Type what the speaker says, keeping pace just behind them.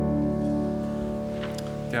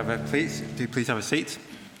Please have a seat.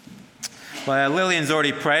 Well, Lillian's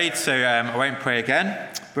already prayed, so I won't pray again.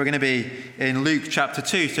 We're going to be in Luke chapter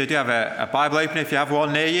 2, so do have a Bible open if you have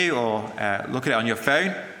one near you, or look at it on your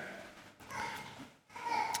phone.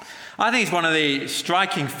 I think it's one of the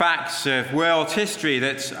striking facts of world history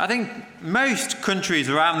that I think most countries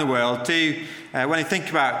around the world do, when they think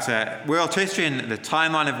about world history and the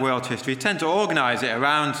timeline of world history, tend to organise it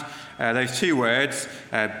around those two words,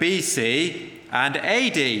 BC and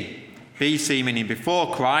AD. BC meaning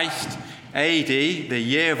before Christ, AD, the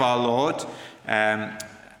year of our Lord, after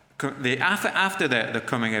the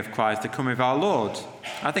coming of Christ, the coming of our Lord.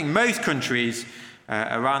 I think most countries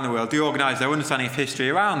around the world do organise their understanding of history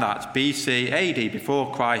around that. BC, AD,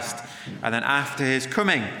 before Christ, and then after his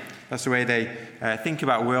coming. That's the way they think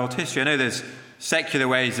about world history. I know there's secular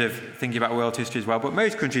ways of thinking about world history as well, but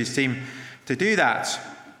most countries seem to do that.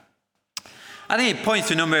 I think it points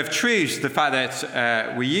to a number of truths, the fact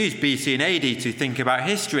that we use BC and AD to think about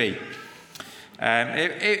history.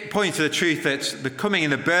 It points to the truth that the coming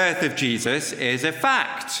and the birth of Jesus is a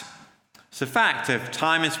fact. It's a fact of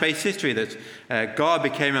time and space history that God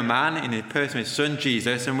became a man in the person of his son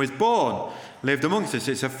Jesus and was born, lived amongst us.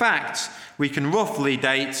 It's a fact. We can roughly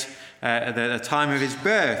date the time of his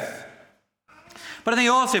birth. But I think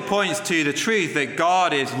it also points to the truth that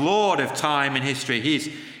God is Lord of time and history. He's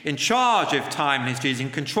in charge of time and history. He's in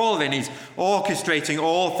control of it, and he's orchestrating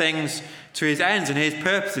all things to his ends and his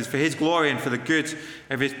purposes for his glory and for the good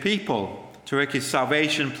of his people, to work his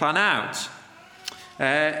salvation plan out.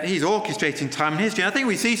 He's orchestrating time and history. And I think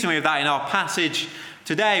we see something of that in our passage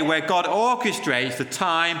today, where God orchestrates the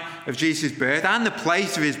time of Jesus' birth and the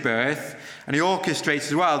place of his birth, and he orchestrates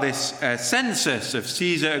as well this census of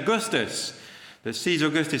Caesar Augustus. That Caesar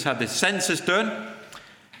Augustus had this census done,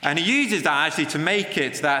 and he uses that actually to make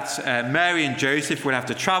it that Mary and Joseph would have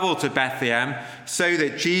to travel to Bethlehem so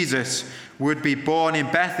that Jesus would be born in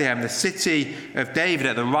Bethlehem, the city of David,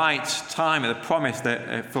 at the right time, at the promise,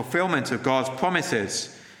 the fulfillment of God's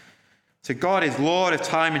promises. So God is Lord of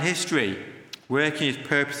time and history, working his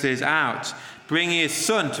purposes out, bringing his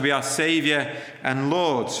Son to be our Saviour and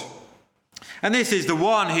Lord. And this is the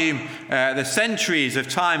one whom the centuries of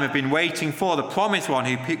time have been waiting for, the promised one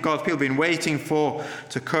who God's people have been waiting for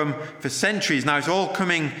to come for centuries. Now it's all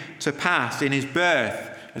coming to pass in his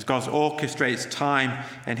birth as God orchestrates time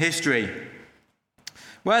and history.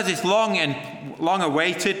 Whereas this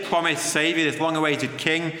long-awaited promised Saviour, this long-awaited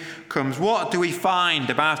King comes, what do we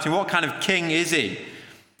find about him? What kind of King is he?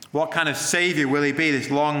 What kind of Saviour will he be,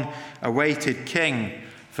 this long-awaited King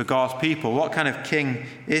for God's people? What kind of King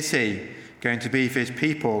is he going to be for his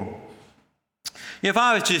people? If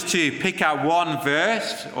I was just to pick out one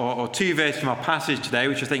verse or two verses from our passage today,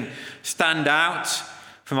 which I think stand out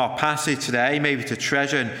from our passage today, maybe to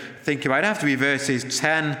treasure and think about, it'd have to be verses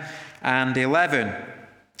 10 and 11.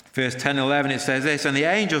 Verse 10 and 11, it says this, "And the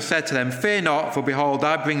angel said to them, 'Fear not, for behold,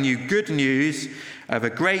 I bring you good news of a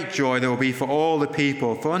great joy that will be for all the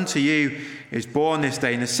people. For unto you is born this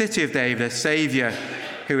day in the city of David a Saviour,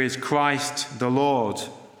 who is Christ the Lord.'"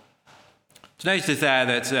 So notice there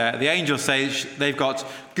that the angel says they've got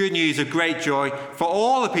good news of great joy for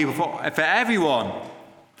all the people, for everyone.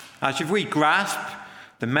 Actually, if we grasp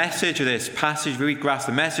the message of this passage, if we grasp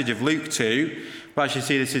the message of Luke 2, we actually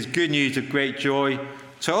see this is good news of great joy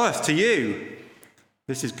to us, to you.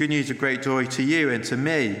 This is good news of great joy to you and to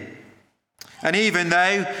me. And even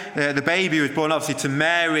though the baby was born obviously to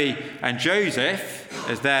Mary and Joseph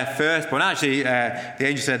as their firstborn, actually the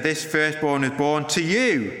angel said this firstborn is born to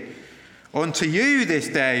you. Unto you this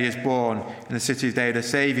day is born in the city of David a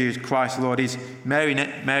Saviour, who is Christ the Lord. He's Mary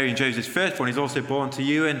and Joseph's firstborn. He's also born to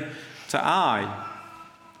you and to I,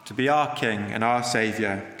 to be our King and our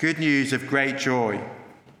Saviour. Good news of great joy.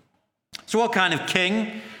 So what kind of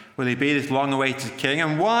king will he be, this long-awaited king?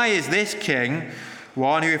 And why is this king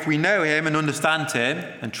one who, if we know him and understand him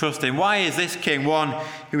and trust him, why is this king one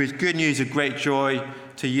who is good news of great joy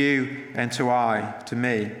to you and to I, to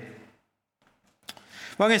me?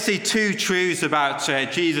 Well, I'm going to see two truths about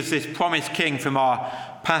Jesus, this promised king, from our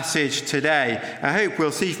passage today. I hope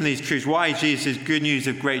we'll see from these truths why Jesus is good news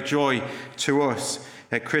of great joy to us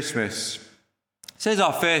at Christmas. So here's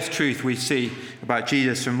our first truth we see about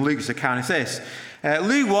Jesus from Luke's account. It's this.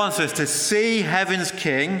 Luke wants us to see heaven's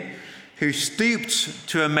king who stooped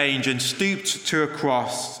to a manger and stooped to a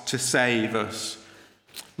cross to save us.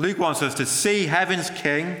 Luke wants us to see heaven's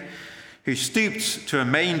king who stooped to a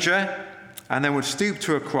manger and then would stoop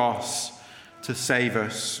to a cross to save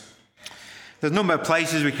us. There's a number of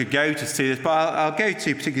places we could go to see this, but I'll go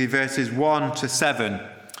to particularly verses 1 to 7.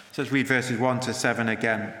 So let's read verses 1 to 7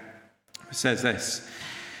 again. It says this.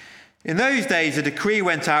 In those days, a decree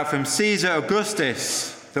went out from Caesar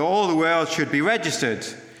Augustus that all the world should be registered.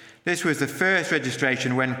 This was the first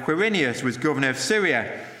registration when Quirinius was governor of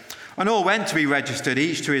Syria. And all went to be registered,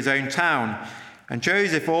 each to his own town. And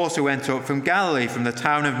Joseph also went up from Galilee, from the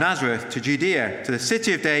town of Nazareth to Judea, to the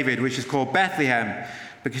city of David, which is called Bethlehem,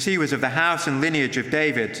 because he was of the house and lineage of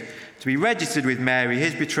David, to be registered with Mary,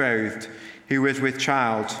 his betrothed, who was with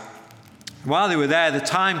child. While they were there, the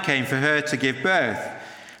time came for her to give birth.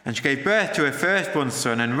 And she gave birth to her firstborn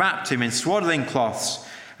son and wrapped him in swaddling cloths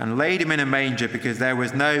and laid him in a manger because there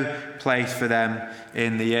was no place for them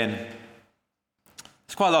in the inn.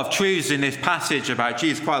 There's quite a lot of truths in this passage about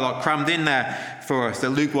Jesus, quite a lot crammed in there for us that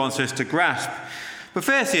Luke wants us to grasp. But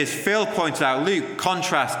firstly, as Phil pointed out, Luke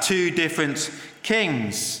contrasts two different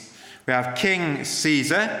kings. We have King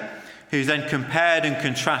Caesar, who's then compared and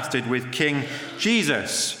contrasted with King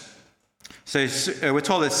Jesus. So we're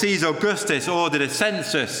told that Caesar Augustus ordered a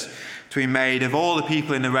census to be made of all the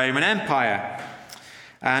people in the Roman Empire.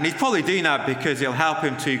 And he's probably doing that because it'll help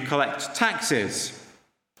him to collect taxes.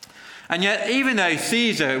 And yet, even though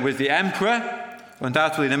Caesar was the emperor,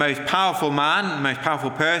 undoubtedly the most powerful man, the most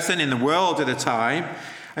powerful person in the world at the time,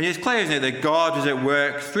 and it's clear, isn't it, that God was at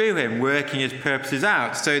work through him, working his purposes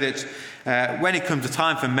out, so that when it comes to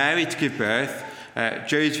time for Mary to give birth,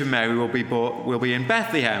 Joseph and Mary will be in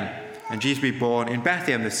Bethlehem. And Jesus will be born in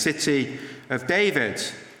Bethlehem, the city of David.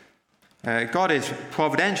 God is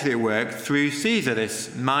providentially at work through Caesar,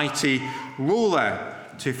 this mighty ruler,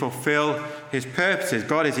 to fulfill his purposes.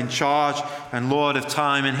 God is in charge and Lord of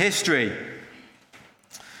time and history.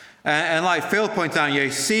 And like Phil pointed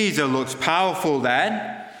out, Caesar looks powerful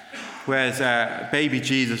then, whereas baby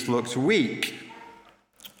Jesus looks weak.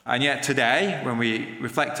 And yet today, when we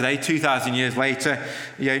reflect today, 2,000 years later,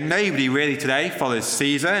 nobody really today follows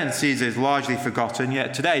Caesar, and Caesar is largely forgotten.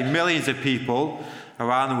 Yet today, millions of people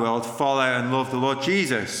around the world follow and love the Lord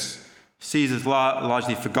Jesus. Caesar's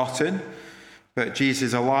largely forgotten, but Jesus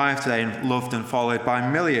is alive today and loved and followed by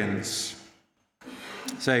millions.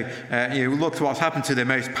 So look to what's happened to the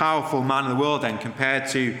most powerful man in the world then compared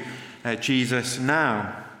to Jesus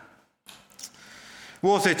now.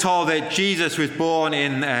 We're also told that Jesus was born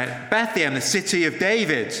in Bethlehem, the city of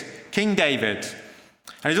David, King David.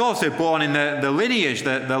 And he's also born in the lineage,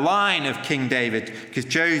 the line of King David, because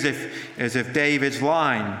Joseph is of David's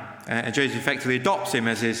line. And Joseph effectively adopts him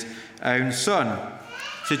as his own son.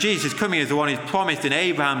 So Jesus is coming as the one who's promised in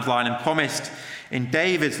Abraham's line and promised in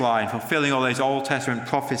David's line, fulfilling all those Old Testament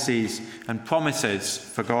prophecies and promises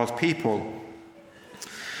for God's people.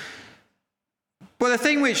 But the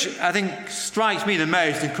thing which I think strikes me the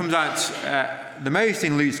most and comes out the most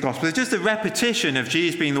in Luke's Gospel is just the repetition of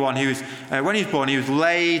Jesus being the one who was, when he was born, he was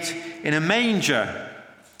laid in a manger.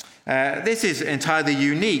 This is entirely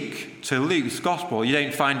unique to Luke's Gospel. You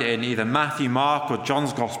don't find it in either Matthew, Mark, or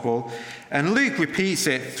John's Gospel. And Luke repeats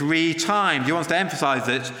it 3 times. He wants to emphasize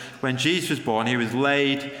that when Jesus was born, he was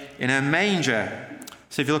laid in a manger.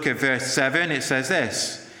 So if you look at verse 7, it says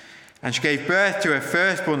this. And she gave birth to her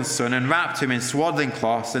firstborn son and wrapped him in swaddling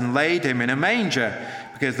cloths and laid him in a manger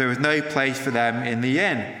because there was no place for them in the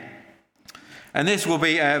inn. And this will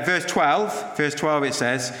be, verse 12 it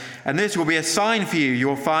says, and this will be a sign for you. You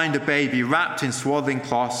will find a baby wrapped in swaddling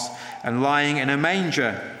cloths and lying in a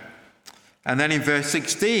manger. And then in verse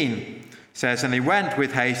 16 it says, and they went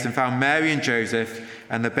with haste and found Mary and Joseph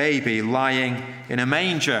and the baby lying in a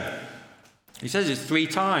manger. He says it 3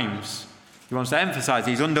 times. He wants to emphasize,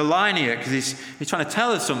 he's underlining it because he's trying to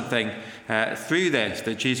tell us something through this,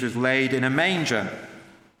 that Jesus was laid in a manger.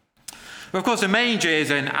 But of course, a manger is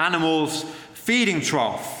an animal's feeding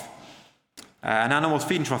trough. An animal's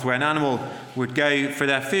feeding trough where an animal would go for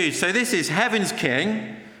their food. So this is heaven's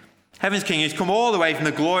king. Heaven's king who's come all the way from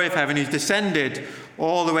the glory of heaven, who's descended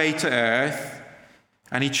all the way to earth.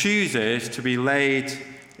 And he chooses to be laid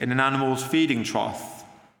in an animal's feeding trough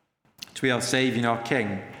to be our Saviour and our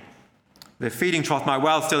King. The feeding trough might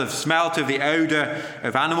well still have smelt of the odour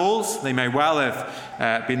of animals. They may well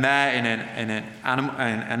have been there in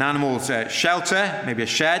an animal's shelter, maybe a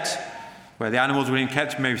shed, where the animals were being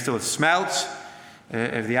kept, maybe still have smelt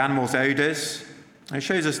of the animals' odours. It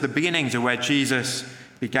shows us the beginnings of where Jesus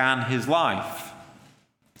began his life.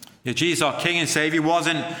 Jesus, our King and Saviour,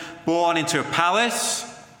 wasn't born into a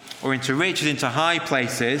palace or into riches, into high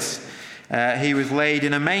places. He was laid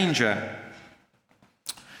in a manger.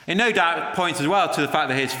 It no doubt points as well to the fact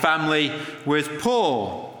that his family was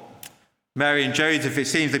poor. Mary and Joseph, it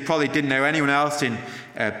seems they probably didn't know anyone else in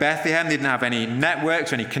Bethlehem. They didn't have any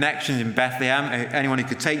networks or any connections in Bethlehem, anyone who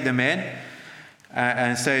could take them in.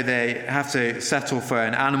 And so they have to settle for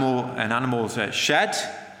an animal's shed.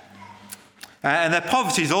 And their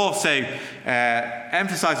poverty is also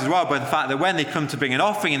emphasized as well by the fact that when they come to bring an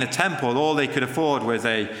offering in the temple, all they could afford was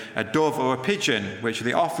a dove or a pigeon, which are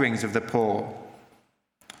the offerings of the poor.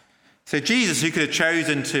 So Jesus, who could have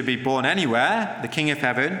chosen to be born anywhere, the King of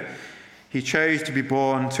Heaven, he chose to be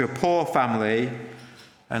born to a poor family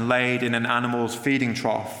and laid in an animal's feeding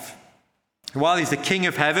trough. While he's the King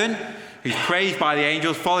of Heaven, who's praised by the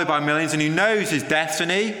angels, followed by millions, and who knows his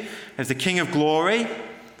destiny as the King of glory,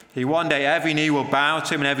 one day every knee will bow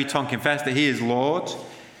to him and every tongue confess that he is Lord.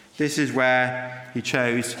 This is where he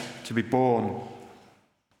chose to be born.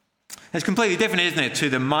 It's completely different, isn't it, to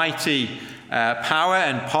the mighty power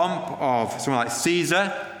and pomp of someone like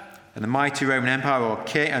Caesar and the mighty Roman Empire, or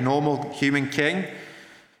a normal human king.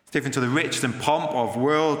 It's different to the riches and pomp of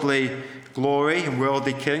worldly glory and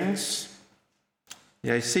worldly kings.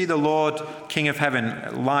 You see the Lord, King of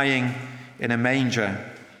Heaven, lying in a manger.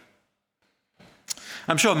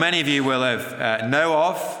 I'm sure many of you will have know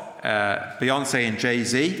of Beyonce and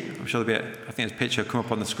Jay-Z. I'm sure there'll be I think there's a picture come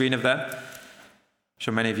up on the screen of them. I'm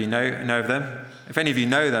sure many of you know of them. If any of you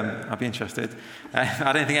know them, I'd be interested.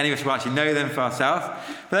 I don't think any of us will actually know them for ourselves.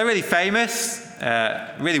 But they're really famous,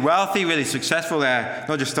 really wealthy, really successful. They're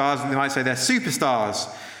not just stars, they might say they're superstars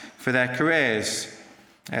for their careers.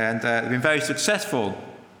 And they've been very successful.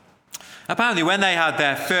 Apparently, when they had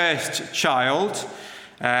their first child,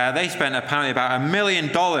 they spent apparently about $1 million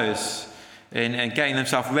in getting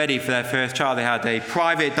themselves ready for their first child. They had a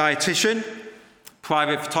private dietitian,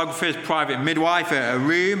 private photographers, private midwife, a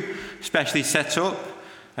room specially set up.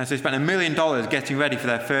 And so they spent $1 million getting ready for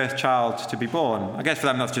their first child to be born. I guess for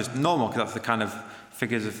them that's just normal, because that's the kind of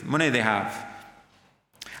figures of money they have.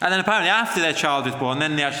 And then apparently after their child was born,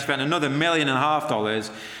 then they actually spent another $1.5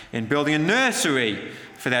 million in building a nursery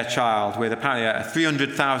for their child, with apparently a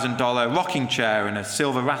 $300,000 rocking chair and a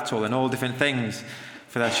silver rattle and all different things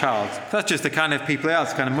for their child. That's just the kind of people they are,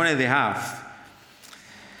 the kind of money they have.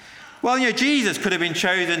 Well, Jesus could have been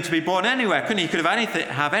chosen to be born anywhere, couldn't he? He could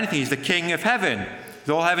have anything. He's the King of Heaven, with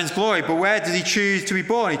all heaven's glory. But where did he choose to be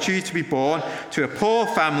born? He chose to be born to a poor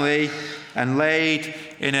family and laid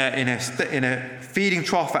in a feeding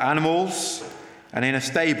trough for animals and in a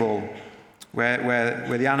stable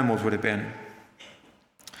where the animals would have been.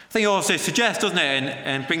 I think it also suggests, doesn't it,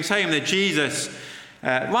 and brings home that Jesus,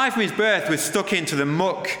 right from his birth, was stuck into the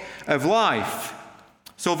muck of life.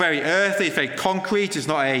 It's all very earthly, it's very concrete. It's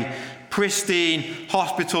not a pristine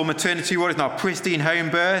hospital maternity ward. It's not a pristine home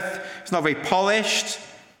birth. It's not very polished.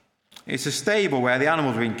 It's a stable where the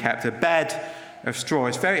animals are being kept, a bed of straw.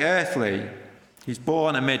 It's very earthly. He's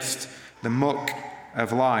born amidst the muck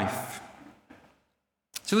of life.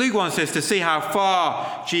 So Luke wants us to see how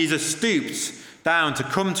far Jesus stooped down to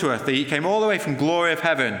come to earth. He came all the way from glory of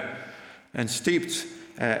heaven and stooped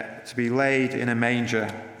to be laid in a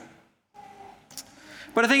manger.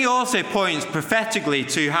 But I think it also points prophetically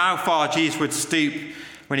to how far Jesus would stoop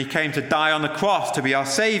when he came to die on the cross to be our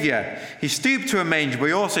Saviour. He stooped to a manger, but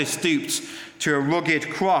he also stooped to a rugged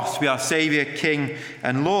cross to be our Saviour, King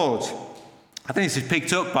and Lord. I think this is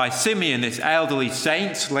picked up by Simeon, this elderly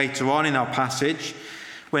saint, later on in our passage.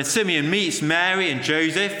 When Simeon meets Mary and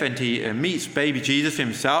Joseph, and he meets baby Jesus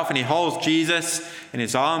himself, and he holds Jesus in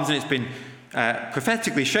his arms, and it's been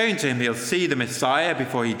prophetically shown to him he'll see the Messiah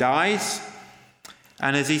before he dies.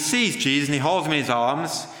 And as he sees Jesus and he holds him in his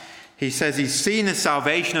arms, he says he's seen the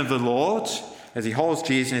salvation of the Lord. As he holds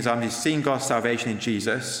Jesus in his arms, he's seen God's salvation in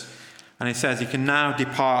Jesus. And he says he can now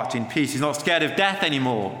depart in peace. He's not scared of death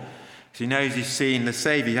anymore, because he knows he's seen the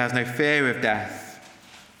Saviour. He has no fear of death.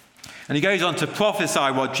 And he goes on to prophesy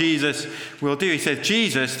what Jesus will do. He says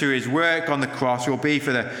Jesus, through his work on the cross, will be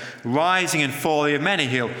for the rising and falling of many.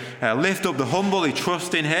 He'll lift up the humble who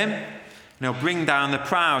trust in him, and he'll bring down the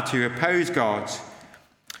proud who oppose God.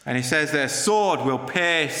 And he says that a sword will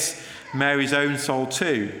pierce Mary's own soul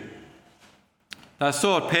too. That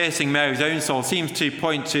sword piercing Mary's own soul seems to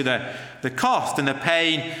point to the cost and the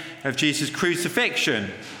pain of Jesus'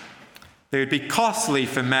 crucifixion. It would be costly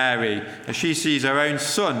for Mary as she sees her own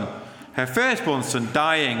son, her firstborn son,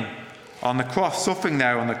 dying on the cross, suffering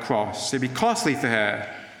there on the cross. It would be costly for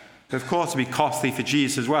her. But of course, it would be costly for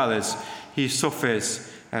Jesus as well, as he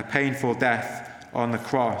suffers a painful death on the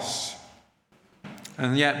cross.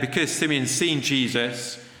 And yet, because Simeon's seen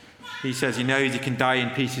Jesus, he says he knows he can die in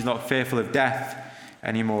peace. He's not fearful of death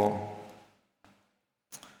anymore.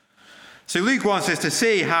 So Luke wants us to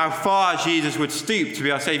see how far Jesus would stoop to be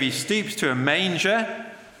our Saviour. He stoops to a manger,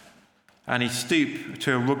 and he stooped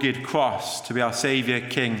to a rugged cross to be our Saviour,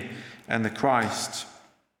 King, and the Christ.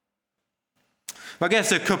 But I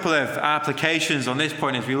guess there are a couple of applications on this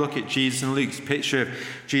point as we look at Jesus and Luke's picture of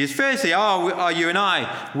Jesus. Firstly, are you and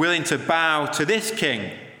I willing to bow to this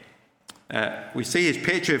king? We see his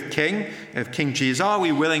picture of King Jesus. Are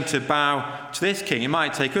we willing to bow to this king? It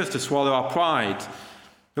might take us to swallow our pride.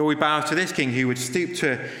 But we bow to this king who would stoop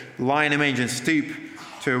to lie in a manger and stoop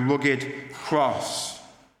to a rugged cross.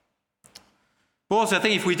 But also, I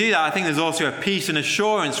think if we do that, I think there's also a peace and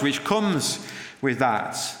assurance which comes with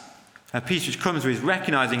that. A peace which comes with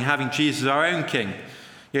recognizing having Jesus as our own king.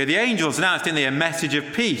 The angels announced, didn't they, a message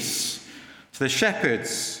of peace to the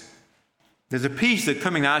shepherds. There's a peace that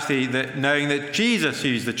coming actually, that knowing that Jesus,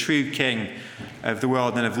 who's the true king of the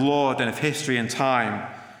world and of Lord and of history and time,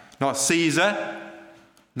 not Caesar,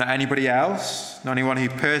 not anybody else, not anyone who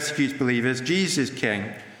persecutes believers, Jesus is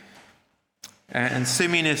king. And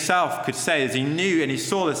Simeon himself could say, as he knew and he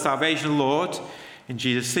saw the salvation of the Lord in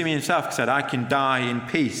Jesus, Simeon himself said, I can die in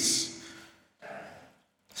peace.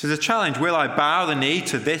 So there's a challenge. Will I bow the knee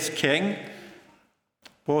to this king?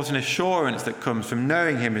 But also an assurance that comes from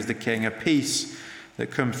knowing him as the king, a peace that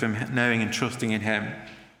comes from knowing and trusting in him.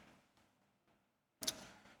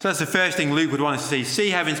 So that's the first thing Luke would want us to see. See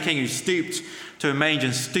heaven's king who stooped to a manger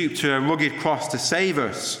and stooped to a rugged cross to save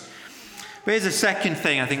us. But here's the second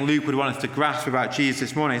thing I think Luke would want us to grasp about Jesus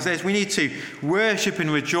this morning. It says we need to worship and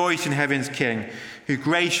rejoice in heaven's king who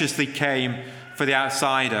graciously came for the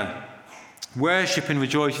outsider. Worship and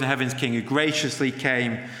rejoice in heaven's king who graciously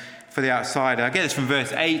came for the outsider. I get this from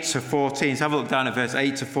verse 8 to 14. So have a look down at verse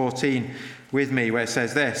 8 to 14 with me, where it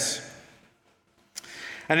says this.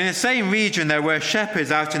 And in the same region there were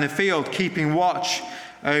shepherds out in the field, keeping watch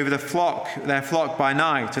over their flock by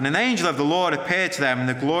night. And an angel of the Lord appeared to them, and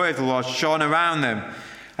the glory of the Lord shone around them.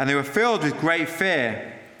 And they were filled with great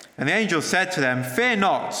fear. And the angel said to them, Fear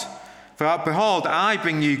not, for behold, I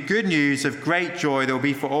bring you good news of great joy that will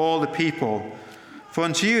be for all the people. For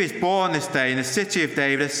unto you is born this day in the city of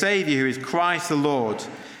David a Saviour who is Christ the Lord.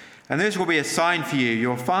 And this will be a sign for you. You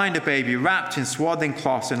will find a baby wrapped in swaddling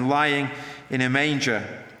cloths and lying in a manger.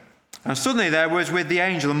 And suddenly there was with the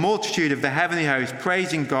angel a multitude of the heavenly host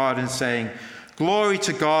praising God and saying, Glory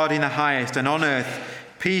to God in the highest, and on earth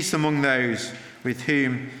peace among those with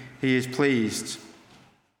whom he is pleased.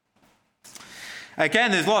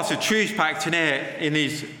 Again, there's lots of truths packed in here in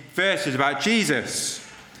these verses about Jesus.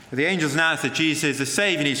 The angels announced that Jesus is the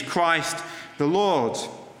Saviour and he's Christ the Lord.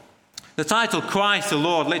 The title Christ the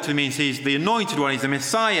Lord literally means he's the anointed one, he's the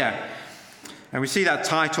Messiah. And we see that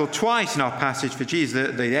title twice in our passage for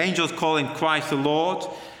Jesus. The angels call him Christ the Lord,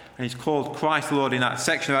 and he's called Christ the Lord in that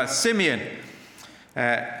section about Simeon.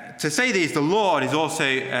 To say that he's the Lord is also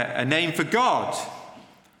a name for God.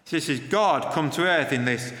 So this is God come to earth in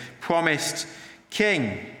this promised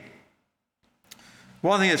king.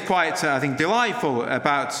 One thing that's quite, I think, delightful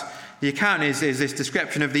about the account is this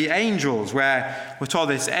description of the angels, where we're told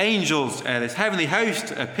this heavenly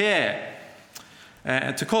host appear.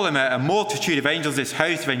 To call them a multitude of angels, this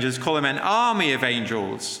host of angels, call them an army of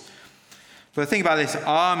angels. But the thing about this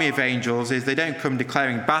army of angels is they don't come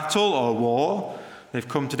declaring battle or war. They've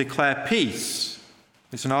come to declare peace.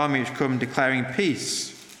 It's an army which come declaring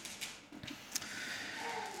peace.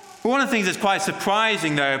 But one of the things that's quite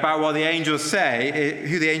surprising, though, about what the angels say,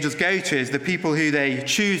 who the angels go to, is the people who they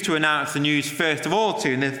choose to announce the news first of all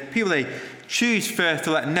to. And the people they choose first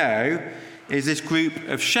to let know is this group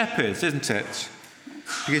of shepherds, isn't it?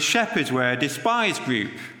 Because shepherds were a despised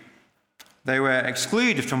group. They were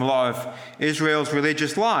excluded from a lot of Israel's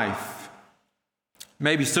religious life.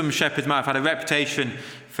 Maybe some shepherds might have had a reputation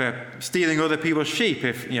for stealing other people's sheep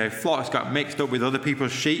if flocks got mixed up with other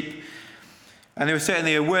people's sheep. And they were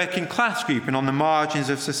certainly a working class group and on the margins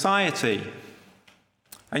of society.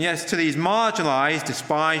 And yes, to these marginalised,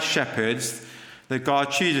 despised shepherds, that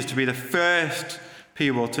God chooses to be the first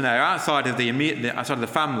people to know, outside of the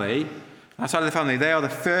family, they are the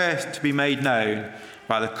first to be made known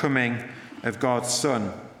by the coming of God's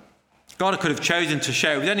Son. God could have chosen to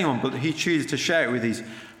share it with anyone, but he chooses to share it with these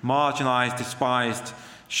marginalised, despised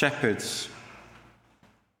shepherds.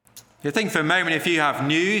 You think for a moment, if you have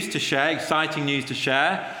news to share, exciting news to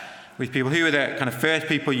share with people, who are the kind of first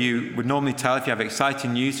people you would normally tell if you have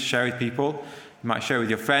exciting news to share with people? You might share with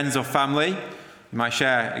your friends or family. You might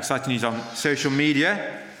share exciting news on social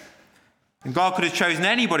media. And God could have chosen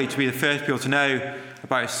anybody to be the first people to know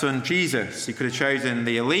about his son Jesus. He could have chosen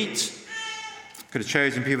the elite. He could have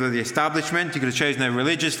chosen people of the establishment. He could have chosen their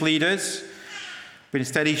religious leaders. But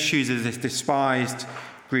instead he chooses this despised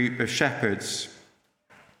group of shepherds.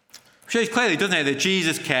 It shows clearly, doesn't it, that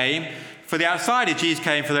Jesus came for the outsider. Jesus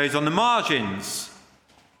came for those on the margins.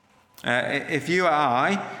 If you or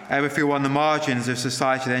I ever feel on the margins of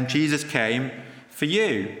society, then Jesus came for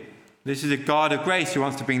you. This is a God of grace who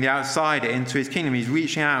wants to bring the outsider into his kingdom. He's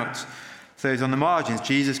reaching out to those on the margins.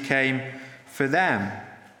 Jesus came for them.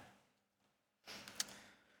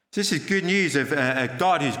 So this is good news of a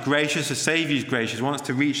God who's gracious, a Saviour who's gracious, wants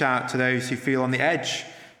to reach out to those who feel on the edge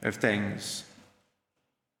of things.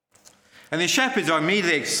 And the shepherds are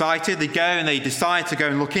immediately excited. They go and they decide to go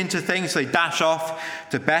and look into things. So they dash off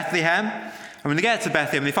to Bethlehem. And when they get to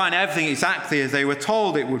Bethlehem, they find everything exactly as they were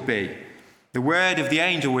told it would be. The word of the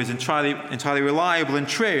angel was entirely reliable and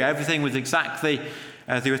true. Everything was exactly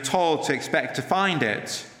as they were told to expect to find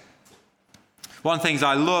it. One of the things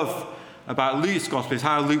I love about Luke's gospel is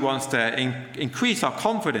how Luke wants to increase our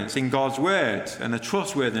confidence in God's word and the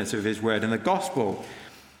trustworthiness of his word and the gospel.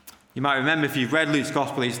 You might remember, if you've read Luke's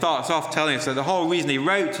gospel, he starts off telling us that the whole reason he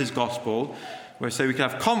wrote his gospel was so we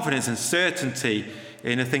could have confidence and certainty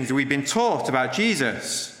in the things that we've been taught about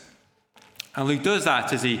Jesus. And Luke does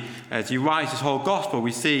that as he writes his whole gospel.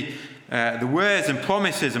 We see the words and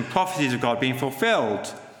promises and prophecies of God being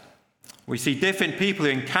fulfilled. We see different people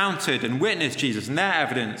who encountered and witnessed Jesus and their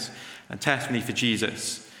evidence and testimony for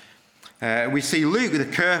Jesus. We see Luke, the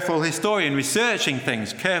careful historian, researching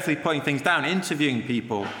things, carefully putting things down, interviewing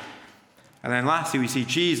people. And then lastly, we see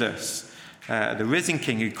Jesus, the risen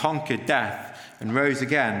King who conquered death and rose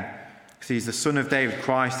again, because he's the Son of David,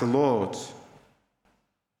 Christ the Lord.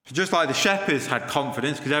 So just like the shepherds had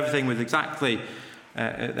confidence, because everything was exactly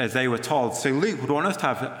as they were told, so Luke would want us to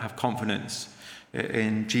have confidence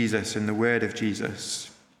in Jesus and the word of Jesus.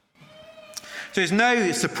 So it's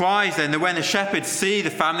no surprise then that when the shepherds see the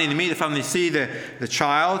family, and they meet the family, they see the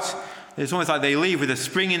child, it's almost like they leave with a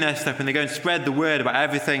spring in their step and they go and spread the word about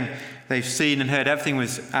everything they've seen and heard. Everything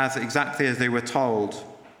was exactly as they were told.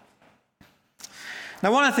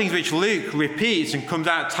 Now, one of the things which Luke repeats and comes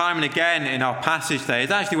out time and again in our passage there is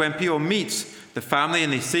actually when people meet the family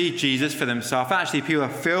and they see Jesus for themselves, actually people are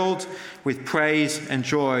filled with praise and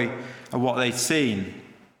joy at what they'd seen.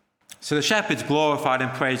 So the shepherds glorified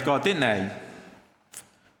and praised God, didn't they?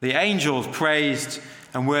 The angels praised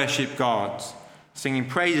and worshipped God, singing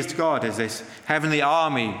praises to God as this heavenly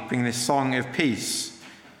army bring this song of peace.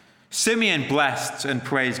 Simeon blessed and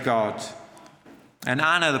praised God. And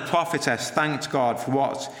Anna, the prophetess, thanked God for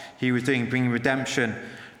what he was doing, bringing redemption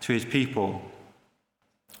to his people.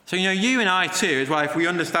 So, you and I too, as well, if we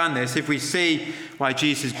understand this, if we see why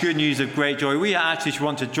Jesus is good news of great joy, we actually should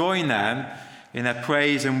want to join them in their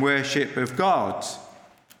praise and worship of God.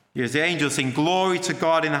 As the angels sing, glory to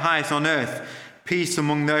God in the highest on earth, peace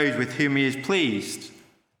among those with whom he is pleased.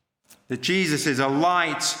 That Jesus is a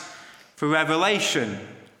light for revelation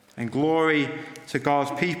and glory to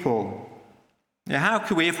God's people. Now, how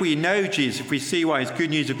can we, if we know Jesus, if we see why it's good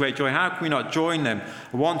news of great joy, how can we not join them,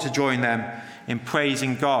 or want to join them in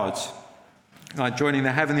praising God? Like joining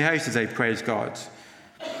the heavenly host as they praise God.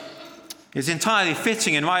 It's entirely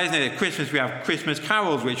fitting and right, isn't it? At Christmas we have Christmas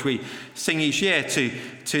carols which we sing each year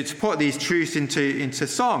to put these truths into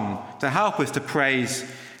song, to help us to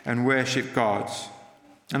praise and worship God.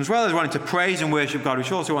 And as well as wanting to praise and worship God, we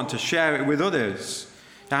should also want to share it with others.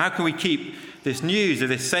 Now, how can we keep this news of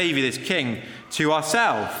this Saviour, this King, to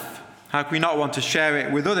ourselves? How can we not want to share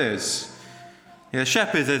it with others? The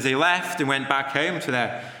shepherds, as they left and went back home to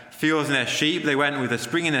their fields and their sheep, they went with a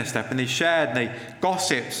spring in their step and they shared and they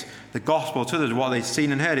gossiped the gospel to others, what they'd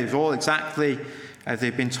seen and heard. It was all exactly as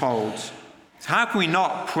they'd been told. So how can we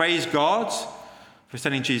not praise God for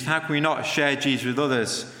sending Jesus? How can we not share Jesus with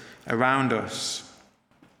others around us?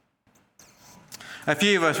 A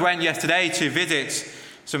few of us went yesterday to visit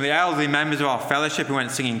some of the elderly members of our fellowship. We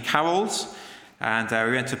went singing carols, and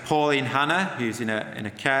we went to Pauline Hannah, who's in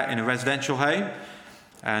a residential home,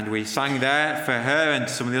 and we sang there for her and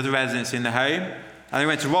some of the other residents in the home. And we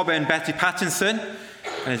went to Robert and Betty Pattinson,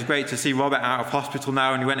 and it's great to see Robert out of hospital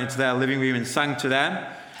now, and we went into their living room and sang to them.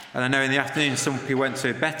 And I know in the afternoon some people went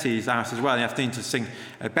to Betty's house as well in the afternoon to sing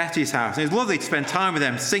at Betty's house. And it was lovely to spend time with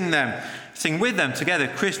them, sing with them together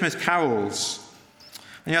Christmas carols.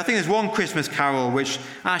 And I think there's one Christmas carol which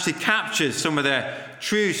actually captures some of the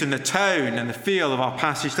truth and the tone and the feel of our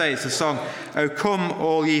passage today. It's the song, O Come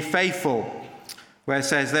All Ye Faithful, where it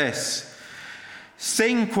says this: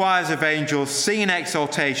 Sing, choirs of angels, sing in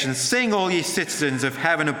exaltation, sing all ye citizens of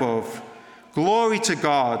heaven above. Glory to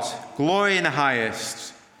God, glory in the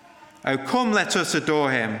highest. O come, let us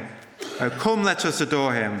adore him. O come, let us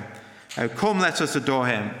adore him. O come, let us adore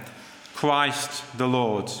him. Christ the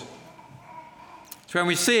Lord. So when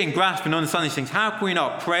we see and grasp and understand these things, how can we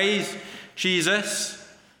not praise Jesus?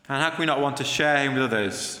 And how can we not want to share him with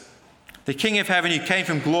others? The King of heaven who came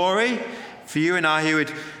from glory for you and I, who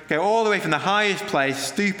would go all the way from the highest place,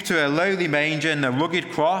 stoop to a lowly manger and a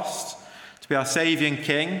rugged cross, to be our Saviour and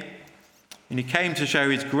King. And he came to show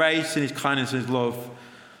his grace and his kindness and his love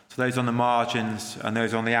to those on the margins and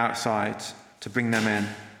those on the outside, to bring them in.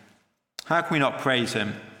 How can we not praise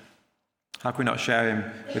him? How can we not share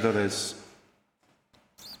him with others?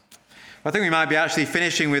 I think we might be actually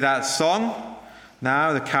finishing with that song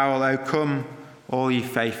now, the carol, O Come All Ye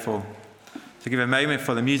Faithful. To give a moment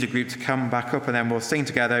for the music group to come back up, and then we'll sing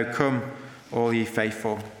together, O Come All Ye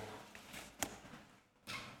Faithful.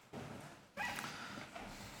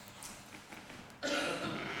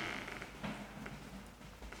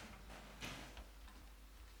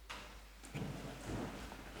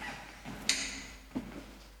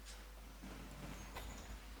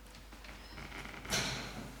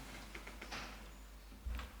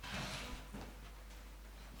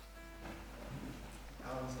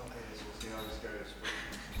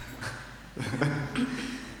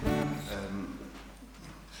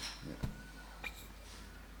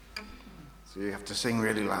 So you have to sing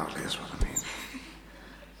really loudly, is what I mean.